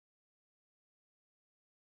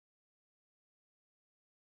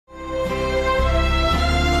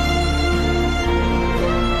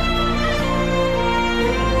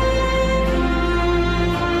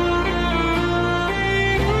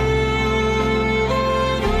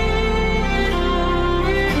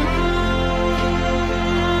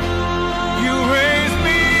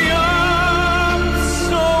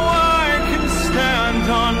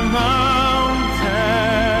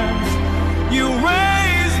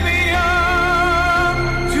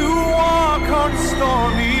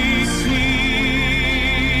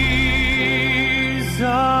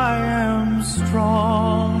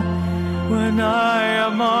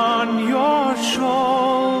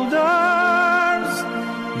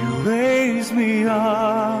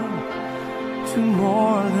to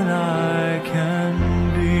more than I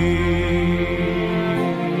can be.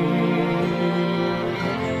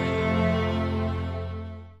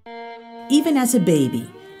 Even as a baby,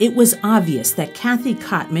 it was obvious that Kathy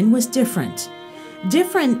Cotman was different.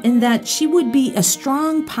 Different in that she would be a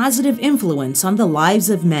strong, positive influence on the lives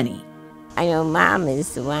of many. I know Mom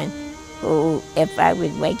is the one who, if I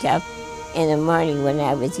would wake up in the morning when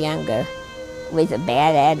I was younger with a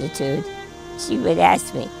bad attitude, she would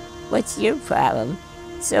ask me, "What's your problem?"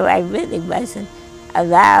 So I really wasn't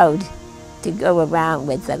allowed to go around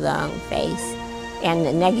with a long face and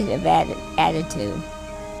a negative attitude.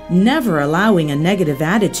 Never allowing a negative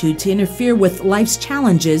attitude to interfere with life's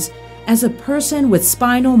challenges as a person with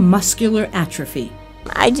spinal muscular atrophy.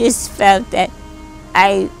 I just felt that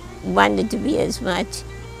I wanted to be as much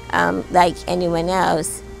like anyone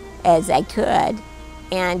else as I could.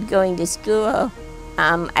 And going to school,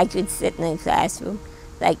 I could sit in the classroom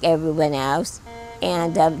like everyone else.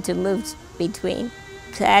 And to move between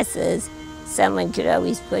classes, someone could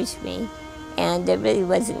always push me. And there really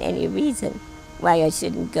wasn't any reason why I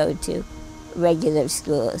shouldn't go to regular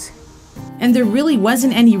schools. And there really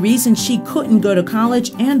wasn't any reason she couldn't go to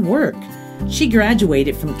college and work. She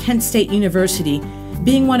graduated from Kent State University,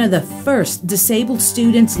 being one of the first disabled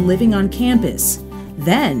students living on campus.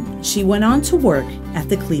 Then she went on to work at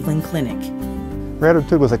the Cleveland Clinic. Her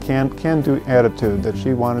attitude was a can-do attitude, that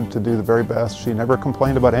she wanted to do the very best. She never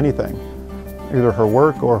complained about anything, either her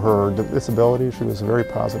work or her disability. She was a very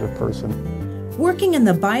positive person. Working in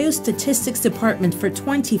the biostatistics department for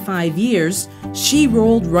 25 years, she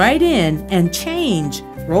rolled right in and change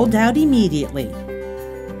rolled out immediately.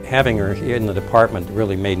 Having her in the department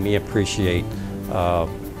really made me appreciate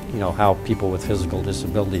how people with physical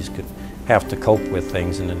disabilities could have to cope with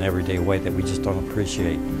things in an everyday way that we just don't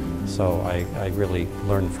appreciate. So I really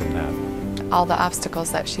learned from that. All the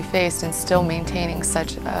obstacles that she faced and still maintaining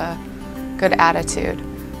such a good attitude.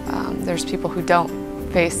 There's people who don't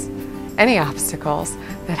face any obstacles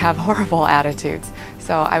that have horrible attitudes.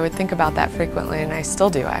 So I would think about that frequently, and I still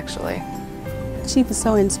do actually. She was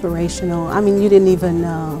so inspirational. I mean, you didn't even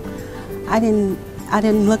know. I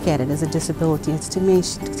didn't look at it as a disability. It's, to me,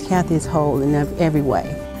 Kathy is whole in every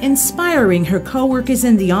way. Inspiring her coworkers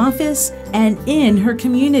in the office and in her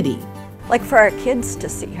community. Like for our kids to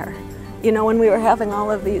see her. You know, when we were having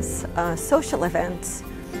all of these social events,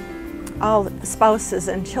 all spouses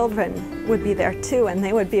and children would be there too, and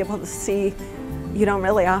they would be able to see, you don't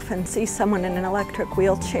really often see someone in an electric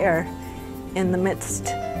wheelchair in the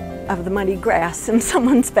midst of the muddy grass in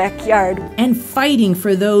someone's backyard. And fighting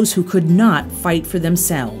for those who could not fight for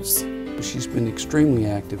themselves. She's been extremely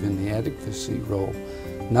active in the advocacy role,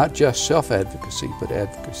 not just self-advocacy, but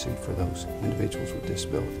advocacy for those individuals with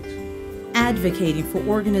disabilities. Advocating for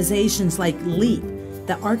organizations like LEAP,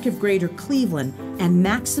 the Arc of Greater Cleveland, and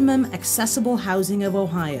Maximum Accessible Housing of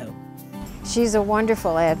Ohio. She's a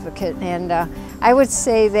wonderful advocate, and I would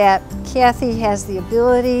say that Kathy has the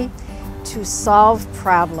ability to solve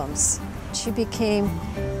problems. She became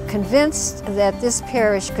convinced that this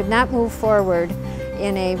parish could not move forward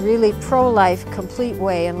in a really pro-life, complete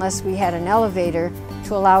way unless we had an elevator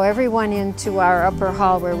to allow everyone into our upper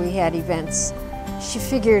hall where we had events. She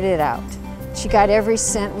figured it out. She got every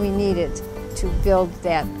cent we needed to build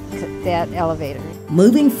that elevator.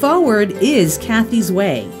 Moving forward is Kathy's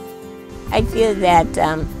way. I feel that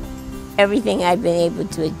everything I've been able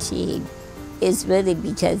to achieve is really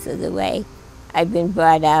because of the way I've been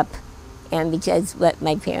brought up and because what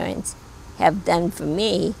my parents have done for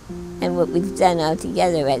me and what we've done all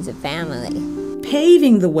together as a family.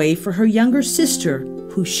 Paving the way for her younger sister,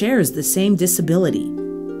 who shares the same disability.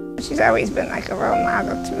 She's always been like a role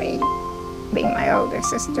model to me. Being my older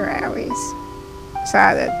sister, I always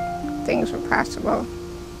saw that things were possible.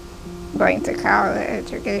 Going to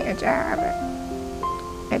college or getting a job.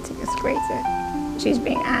 I think it's great that she's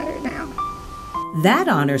being honored now. That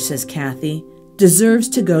honor, says Kathy, deserves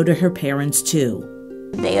to go to her parents too.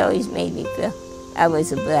 They always made me feel I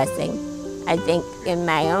was a blessing. I think in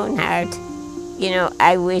my own heart,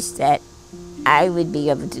 I wish that I would be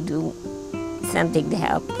able to do something to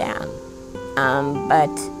help them.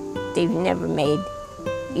 But they've never made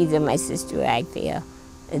either my sister or I feel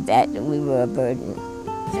that we were a burden.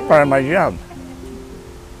 It's part of my job.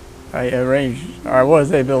 I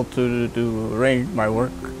was able to arrange my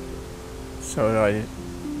work, so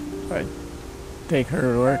I take her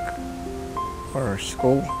to work or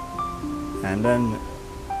school, and then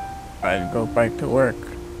I'd go back to work.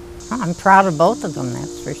 I'm proud of both of them,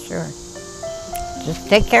 that's for sure. Just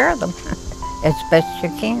take care of them as best you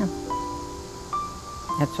can.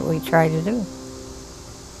 That's what we try to do.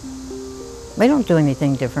 We don't do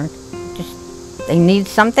anything different, just they need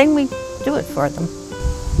something, we do it for them.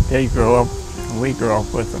 They grow up, and we grow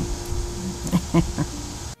up with them.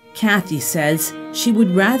 Kathy says she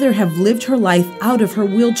would rather have lived her life out of her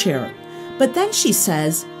wheelchair, but then she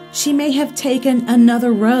says she may have taken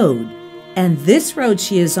another road. And this road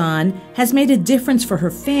she is on has made a difference for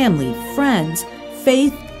her family, friends,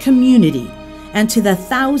 faith, community, and to the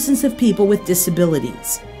thousands of people with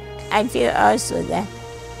disabilities. I feel also that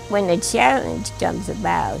when a challenge comes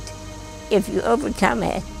about, if you overcome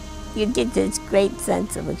it, you get this great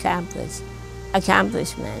sense of accomplishment,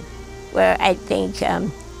 where I think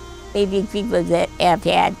maybe people that have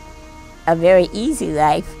had a very easy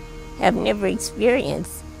life have never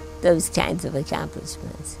experienced those kinds of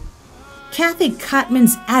accomplishments. Kathy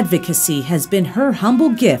Cotman's advocacy has been her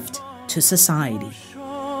humble gift to society. You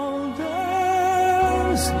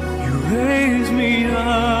raise me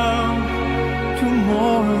up to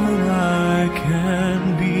more than I can.